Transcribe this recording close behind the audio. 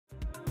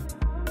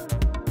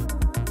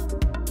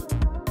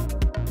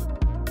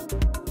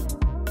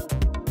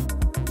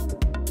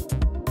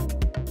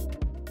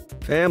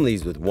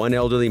Families with one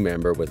elderly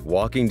member with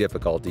walking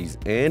difficulties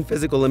and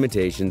physical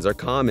limitations are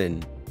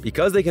common.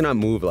 Because they cannot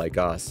move like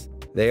us,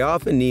 they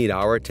often need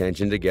our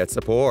attention to get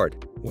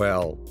support.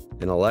 Well,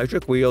 an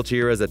electric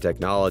wheelchair is a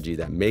technology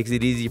that makes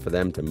it easy for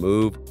them to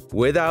move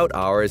without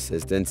our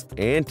assistance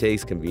and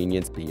takes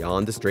convenience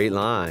beyond the straight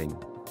line.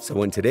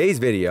 So in today's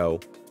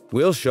video,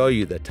 we'll show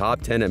you the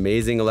top 10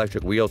 amazing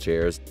electric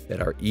wheelchairs that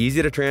are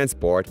easy to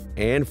transport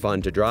and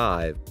fun to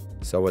drive.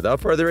 So without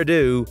further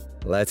ado,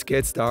 let's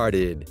get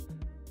started.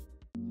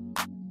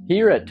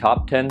 Here at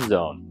Top 10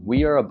 Zone,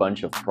 we are a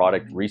bunch of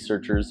product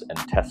researchers and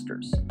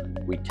testers.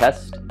 We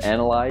test,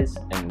 analyze,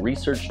 and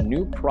research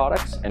new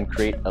products and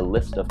create a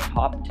list of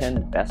top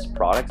 10 best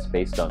products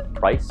based on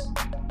price,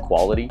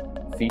 quality,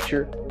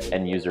 feature,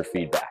 and user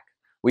feedback.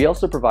 We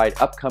also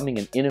provide upcoming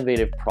and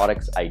innovative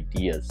products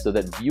ideas so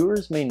that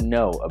viewers may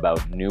know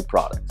about new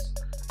products.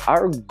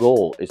 Our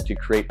goal is to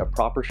create a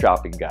proper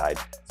shopping guide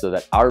so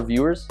that our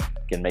viewers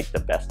can make the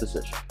best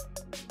decision.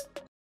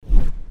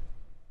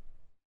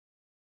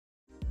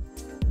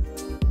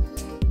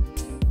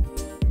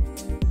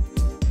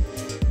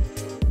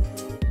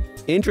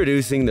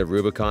 Introducing the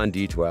Rubicon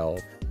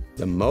D12,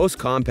 the most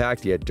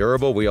compact yet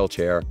durable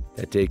wheelchair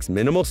that takes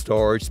minimal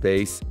storage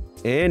space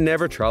and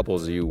never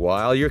troubles you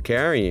while you're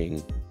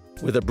carrying.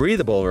 With a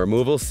breathable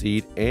removable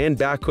seat and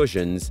back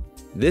cushions,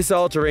 this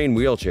all-terrain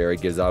wheelchair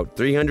gives out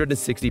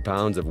 360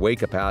 pounds of weight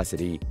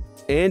capacity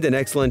and an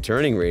excellent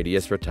turning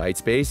radius for tight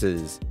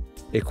spaces.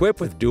 Equipped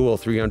with dual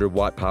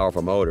 300-watt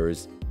powerful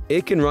motors,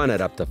 it can run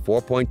at up to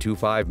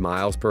 4.25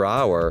 miles per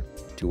hour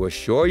to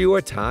assure you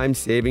a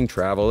time-saving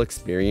travel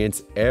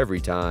experience every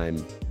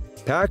time.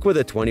 Packed with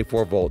a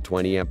 24-volt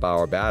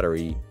 20-amp-hour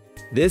battery,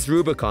 this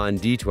Rubicon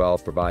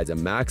D12 provides a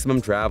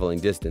maximum traveling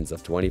distance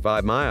of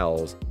 25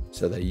 miles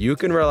so that you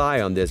can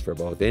rely on this for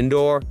both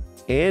indoor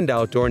and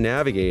outdoor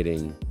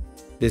navigating.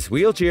 This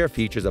wheelchair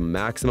features a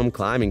maximum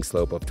climbing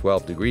slope of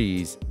 12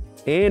 degrees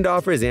and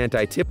offers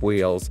anti-tip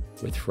wheels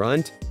with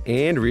front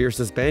and rear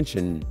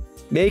suspension,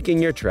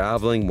 making your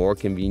traveling more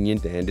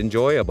convenient and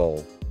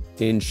enjoyable.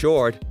 In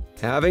short,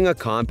 having a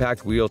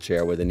compact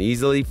wheelchair with an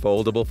easily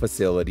foldable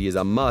facility is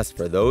a must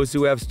for those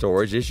who have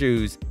storage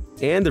issues,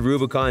 and the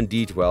Rubicon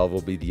D12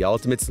 will be the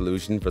ultimate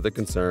solution for the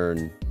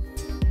concern.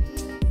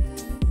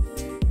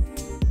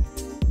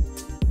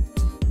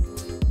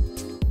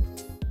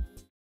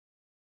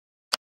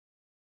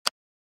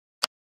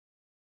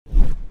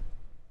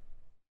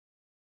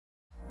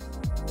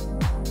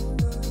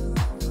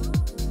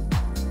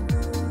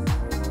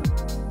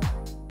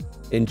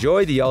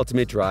 Enjoy the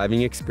ultimate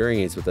driving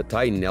experience with the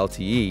Titan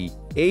LTE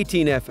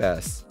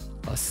 18FS,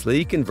 a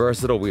sleek and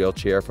versatile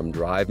wheelchair from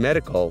Drive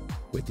Medical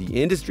with the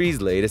industry's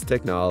latest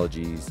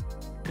technologies.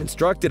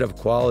 Constructed of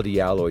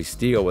quality alloy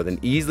steel with an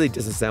easily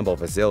disassembled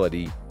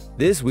facility,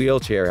 this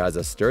wheelchair has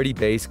a sturdy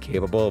base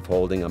capable of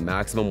holding a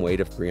maximum weight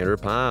of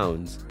 300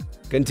 pounds.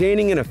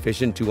 Containing an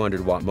efficient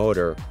 200-watt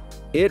motor,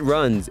 it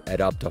runs at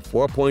up to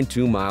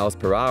 4.2 miles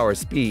per hour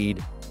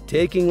speed,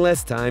 taking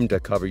less time to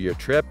cover your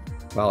trip,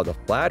 while the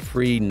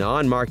flat-free,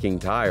 non-marking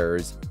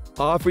tires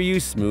offer you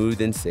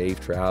smooth and safe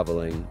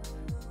traveling.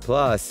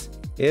 Plus,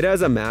 it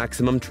has a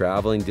maximum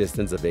traveling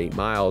distance of 8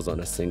 miles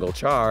on a single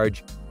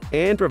charge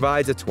and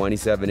provides a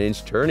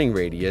 27-inch turning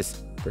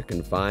radius for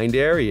confined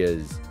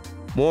areas.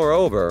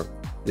 Moreover,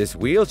 this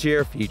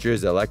wheelchair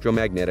features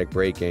electromagnetic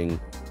braking,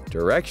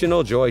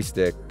 directional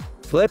joystick,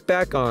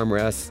 flip-back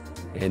armrests,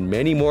 and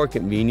many more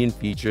convenient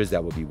features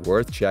that will be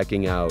worth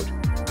checking out.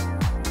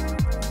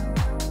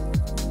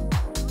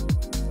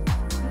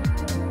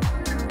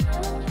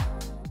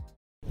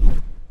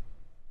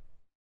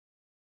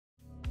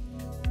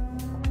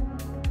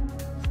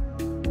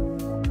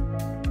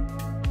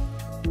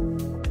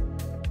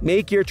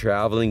 Make your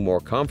traveling more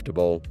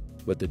comfortable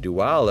with the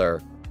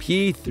Dualer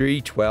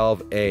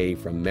P312A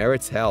from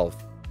Merit's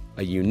Health,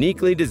 a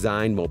uniquely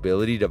designed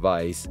mobility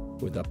device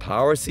with a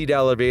power seat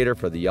elevator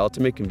for the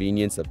ultimate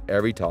convenience of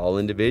every tall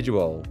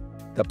individual.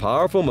 The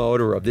powerful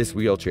motor of this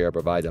wheelchair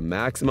provides a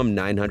maximum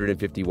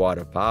 950 watt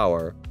of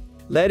power,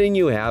 letting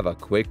you have a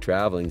quick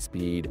traveling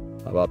speed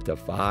of up to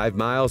 5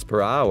 miles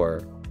per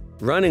hour.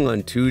 Running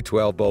on two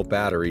 12-volt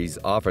batteries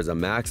offers a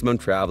maximum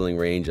traveling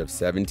range of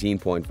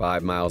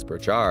 17.5 miles per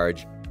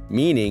charge,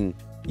 meaning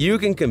you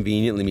can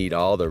conveniently meet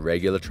all the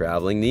regular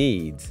traveling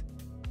needs.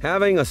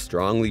 Having a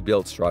strongly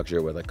built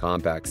structure with a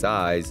compact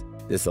size,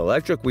 this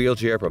electric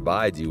wheelchair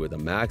provides you with a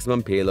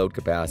maximum payload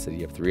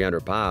capacity of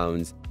 300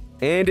 pounds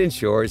and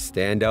ensures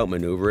standout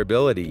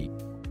maneuverability.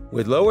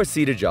 With lower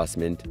seat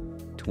adjustment,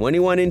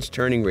 21-inch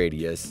turning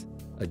radius,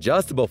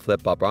 adjustable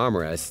flip-up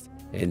armrests,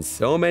 and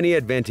so many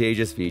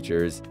advantageous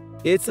features,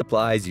 it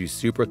supplies you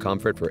super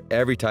comfort for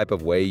every type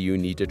of way you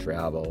need to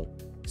travel.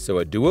 So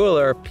a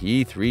Dualer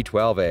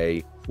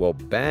P312A will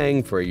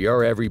bang for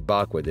your every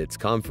buck with its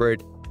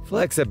comfort,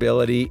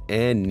 flexibility,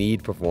 and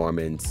neat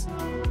performance.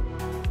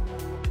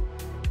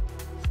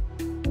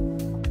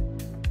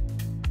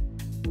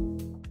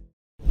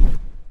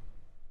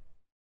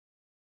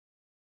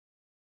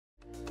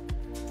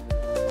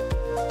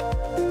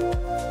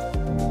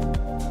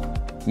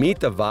 Meet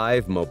the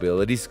Vive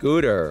Mobility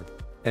Scooter.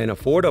 an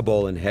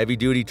affordable and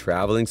heavy-duty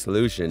traveling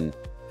solution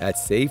that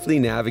safely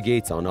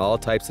navigates on all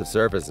types of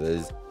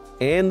surfaces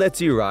and lets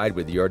you ride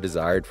with your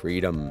desired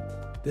freedom.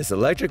 This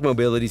electric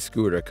mobility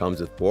scooter comes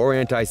with 4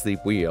 anti-sleep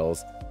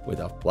wheels with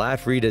a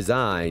flat-free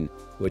design,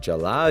 which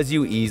allows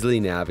you easily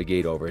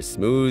navigate over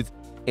smooth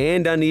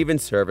and uneven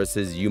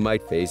surfaces you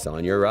might face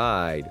on your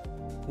ride.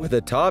 With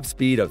a top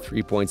speed of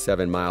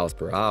 3.7 miles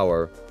per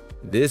hour,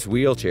 this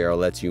wheelchair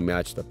lets you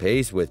match the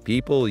pace with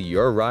people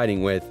you're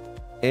riding with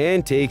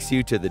and takes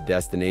you to the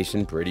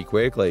destination pretty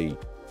quickly.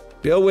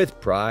 Built with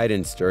pride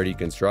and sturdy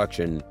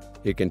construction,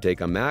 it can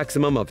take a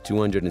maximum of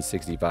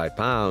 265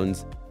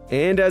 pounds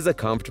and has a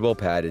comfortable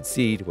padded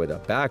seat with a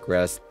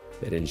backrest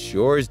that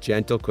ensures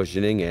gentle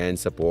cushioning and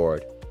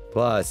support.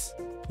 Plus,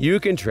 you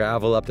can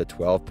travel up to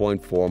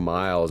 12.4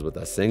 miles with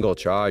a single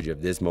charge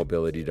of this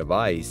mobility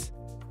device.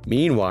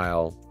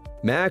 Meanwhile,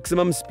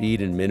 maximum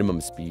speed and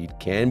minimum speed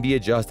can be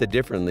adjusted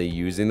differently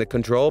using the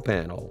control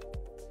panel.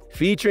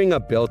 Featuring a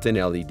built-in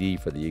LED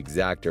for the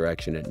exact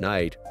direction at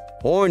night,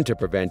 horn to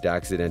prevent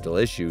accidental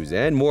issues,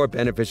 and more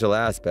beneficial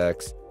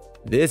aspects,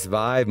 this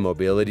Vive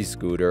mobility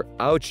scooter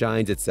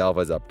outshines itself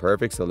as a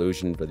perfect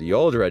solution for the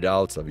older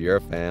adults of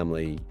your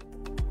family.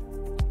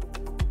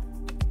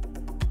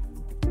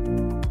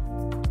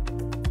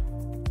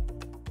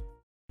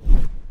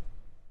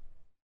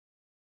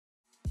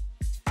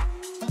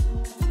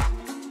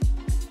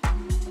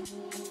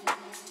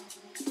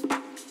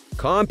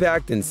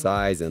 Compact in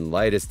size and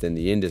lightest in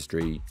the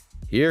industry,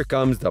 here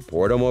comes the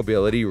Porta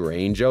Mobility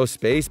Rango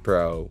Space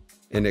Pro,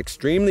 an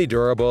extremely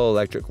durable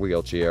electric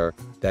wheelchair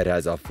that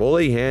has a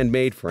fully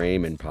handmade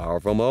frame and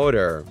powerful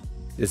motor.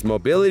 This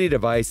mobility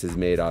device is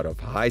made out of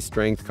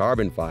high-strength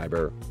carbon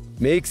fiber,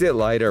 makes it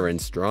lighter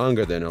and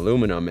stronger than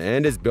aluminum,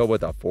 and is built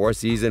with a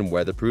 4-season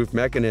weatherproof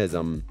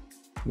mechanism.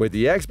 With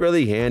the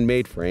expertly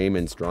handmade frame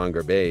and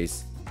stronger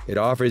base, it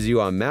offers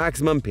you a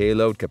maximum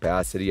payload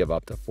capacity of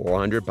up to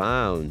 400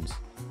 pounds.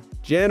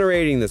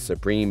 Generating the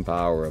supreme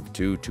power of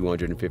 2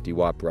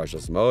 250-watt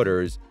brushless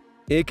motors,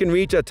 it can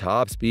reach a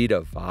top speed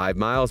of 5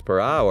 miles per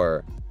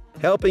hour,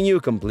 helping you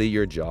complete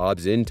your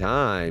jobs in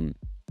time.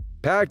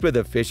 Packed with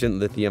efficient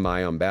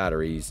lithium-ion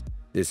batteries,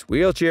 this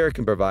wheelchair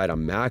can provide a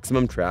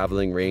maximum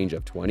traveling range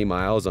of 20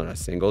 miles on a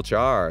single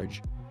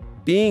charge.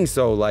 Being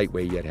so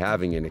lightweight yet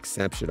having an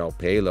exceptional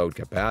payload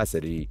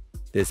capacity,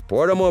 this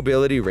Porta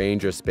Mobility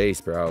Ranger Space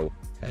Pro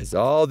has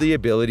all the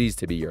abilities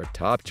to be your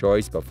top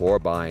choice before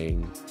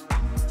buying.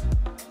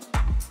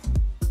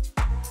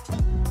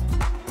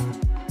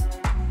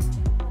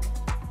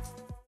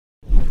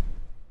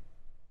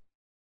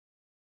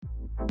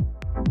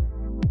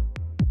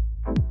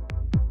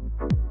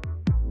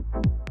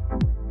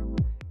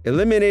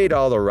 Eliminate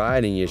all the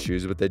riding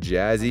issues with the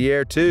Jazzy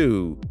Air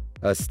 2,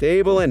 a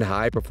stable and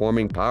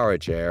high-performing power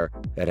chair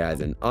that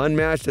has an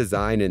unmatched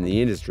design in the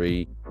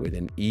industry with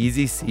an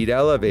easy seat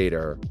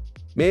elevator.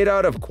 Made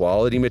out of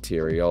quality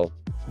material,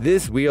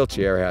 this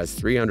wheelchair has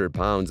 300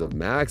 pounds of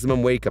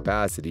maximum weight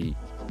capacity,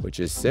 which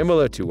is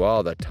similar to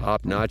all the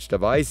top-notch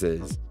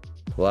devices.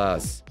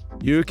 Plus,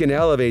 you can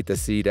elevate the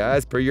seat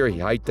as per your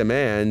height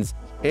demands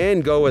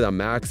and go with a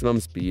maximum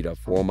speed of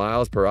 4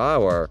 miles per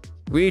hour,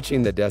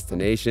 reaching the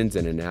destinations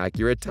in an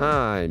accurate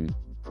time.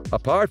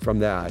 Apart from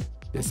that,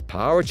 this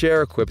power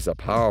chair equips a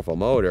powerful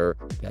motor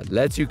that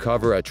lets you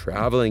cover a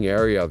traveling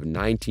area of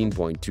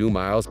 19.2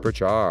 miles per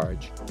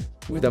charge.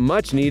 With a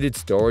much-needed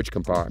storage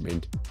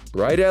compartment,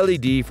 bright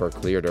LED for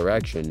clear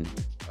direction,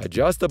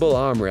 adjustable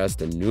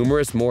armrest, and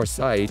numerous more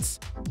sights,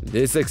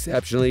 this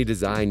exceptionally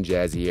designed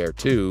Jazzy Air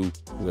 2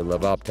 will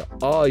live up to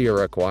all your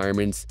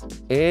requirements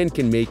and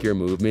can make your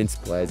movements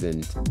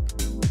pleasant.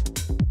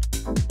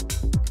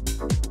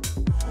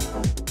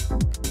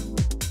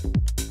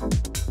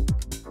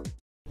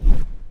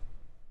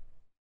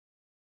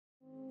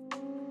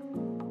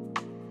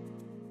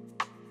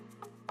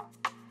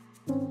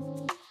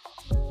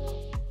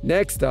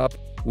 Next up,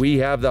 we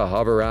have the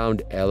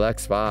Hoveround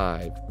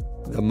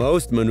LX5, the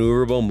most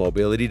maneuverable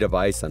mobility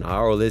device on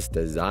our list,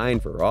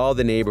 designed for all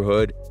the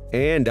neighborhood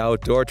and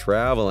outdoor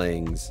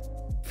travelings.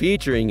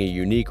 Featuring a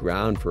unique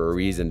round for a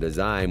reason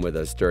design with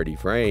a sturdy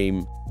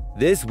frame,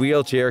 this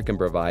wheelchair can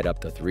provide up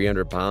to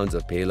 300 pounds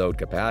of payload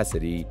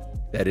capacity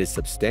that is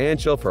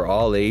substantial for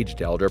all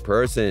aged elder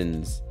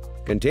persons.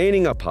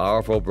 Containing a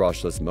powerful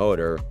brushless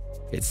motor,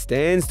 it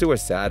stands to a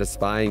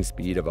satisfying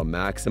speed of a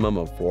maximum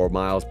of 4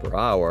 miles per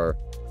hour,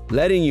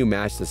 letting you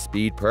match the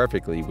speed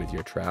perfectly with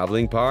your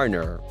traveling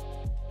partner.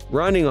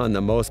 Running on the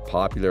most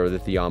popular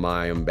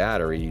lithium-ion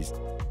batteries,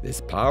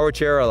 this power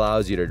chair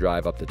allows you to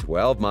drive up to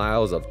 12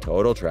 miles of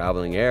total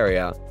traveling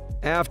area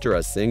after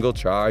a single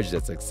charge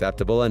that's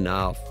acceptable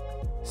enough.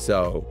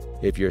 So,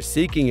 if you're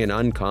seeking an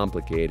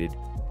uncomplicated,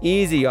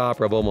 easy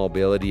operable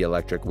mobility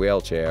electric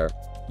wheelchair,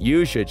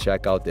 you should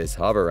check out this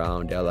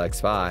Hoveround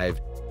LX5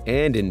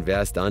 and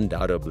invest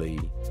undoubtedly.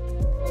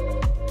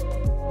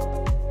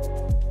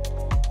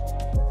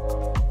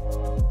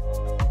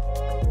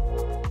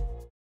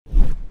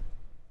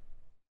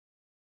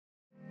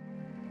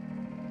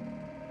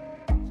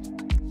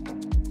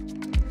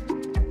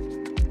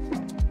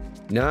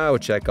 Now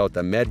check out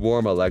the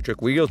MedWarm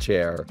electric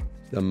wheelchair,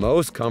 the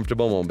most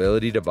comfortable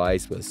mobility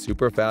device with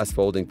super fast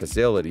folding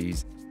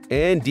facilities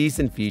and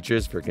decent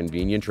features for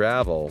convenient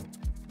travel.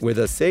 With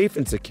a safe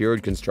and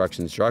secured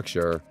construction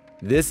structure,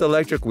 this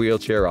electric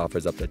wheelchair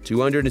offers up to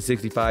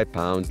 265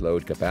 pounds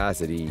load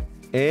capacity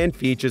and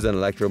features an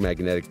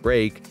electromagnetic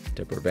brake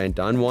to prevent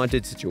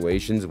unwanted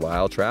situations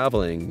while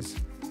traveling.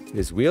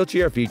 This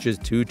wheelchair features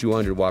two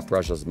 200-watt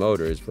brushless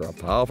motors for a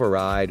powerful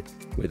ride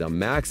with a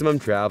maximum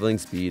traveling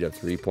speed of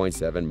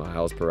 3.7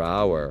 miles per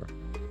hour.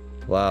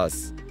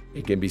 Plus,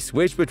 it can be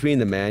switched between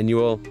the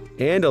manual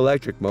and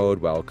electric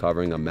mode while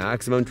covering a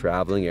maximum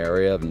traveling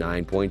area of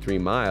 9.3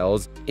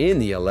 miles in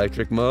the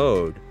electric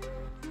mode.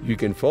 You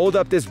can fold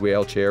up this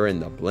wheelchair in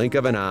the blink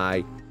of an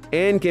eye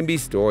and can be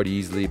stored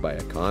easily by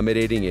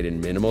accommodating it in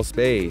minimal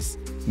space,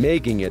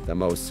 making it the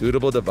most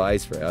suitable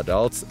device for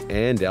adults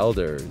and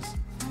elders.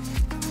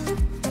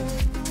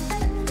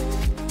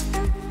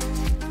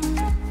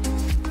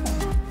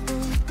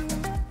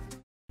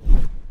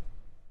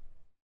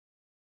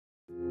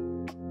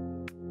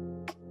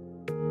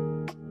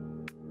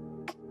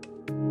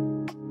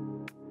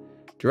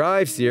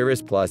 Drive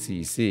Cirrus Plus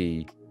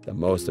EC, the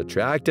most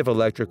attractive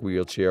electric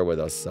wheelchair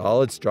with a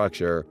solid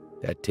structure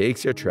that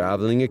takes your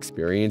traveling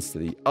experience to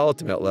the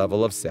ultimate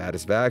level of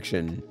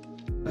satisfaction.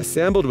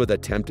 Assembled with a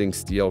tempting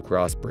steel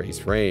cross brace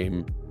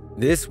frame,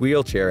 this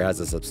wheelchair has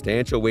a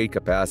substantial weight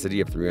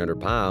capacity of 300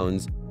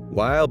 pounds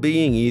while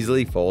being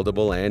easily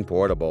foldable and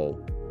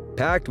portable.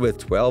 Packed with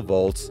 12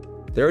 volts,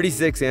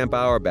 36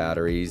 amp-hour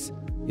batteries,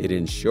 it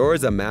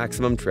ensures a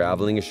maximum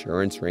traveling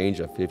assurance range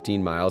of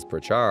 15 miles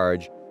per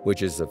charge,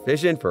 which is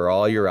sufficient for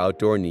all your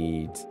outdoor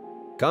needs.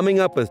 Coming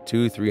up with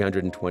two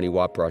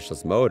 320-watt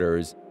brushless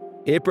motors,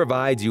 it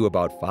provides you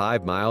about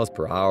 5 miles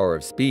per hour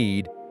of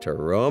speed to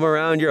roam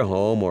around your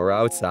home or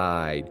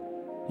outside.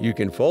 You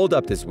can fold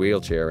up this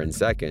wheelchair in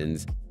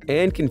seconds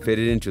and can fit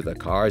it into the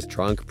car's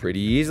trunk pretty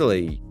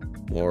easily.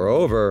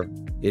 Moreover,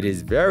 it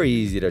is very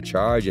easy to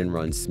charge and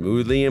run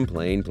smoothly in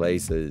plain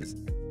places.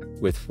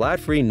 With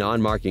flat-free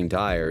non-marking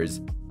tires,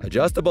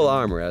 adjustable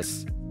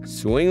armrests,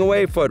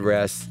 swing-away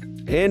footrests,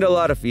 and a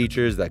lot of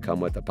features that come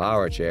with the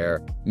power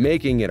chair,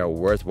 making it a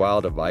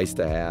worthwhile device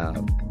to have.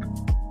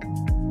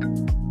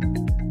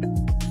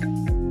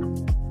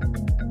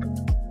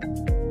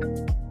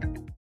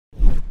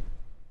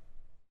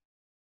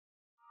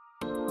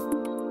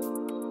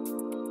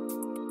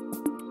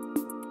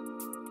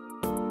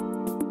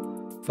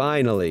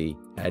 Finally,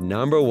 at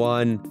number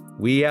 1,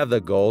 we have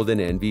the Golden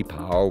Envy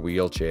Power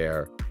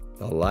Wheelchair,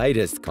 the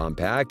lightest,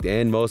 compact,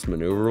 and most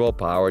maneuverable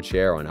power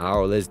chair on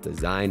our list,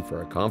 designed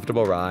for a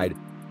comfortable ride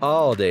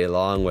all day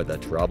long with a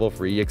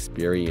trouble-free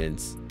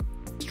experience.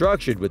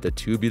 Structured with a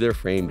tubular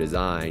frame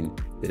design,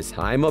 this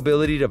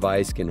high-mobility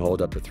device can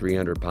hold up to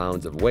 300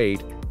 pounds of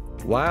weight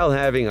while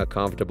having a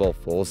comfortable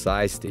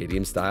full-size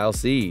stadium-style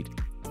seat.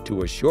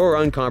 To assure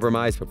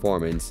uncompromised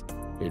performance,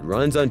 it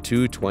runs on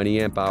two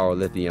 20 amp-hour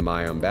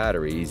lithium-ion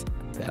batteries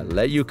that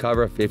let you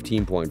cover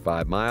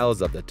 15.5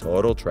 miles of the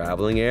total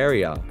traveling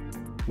area.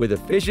 With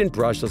efficient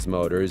brushless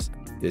motors,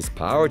 this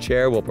power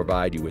chair will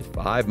provide you with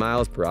 5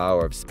 miles per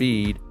hour of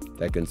speed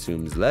that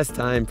consumes less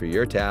time for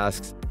your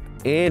tasks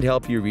and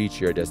help you reach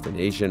your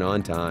destination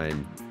on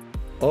time.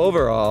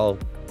 Overall,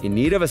 in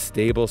need of a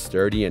stable,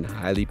 sturdy, and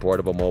highly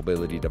portable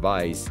mobility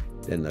device,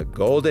 then the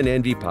Golden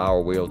Envy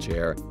Power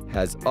Wheelchair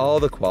has all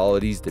the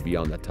qualities to be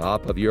on the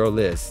top of your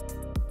list.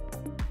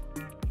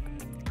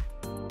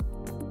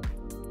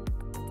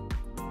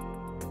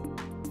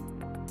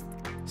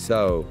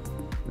 So,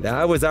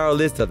 that was our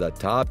list of the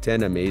top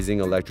 10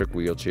 amazing electric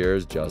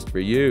wheelchairs just for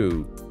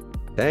you.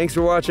 Thanks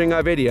for watching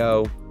our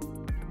video.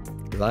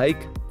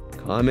 Like,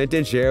 comment,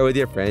 and share with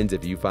your friends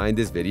if you find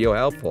this video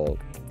helpful.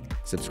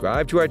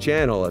 Subscribe to our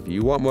channel if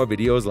you want more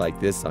videos like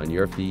this on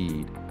your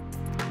feed.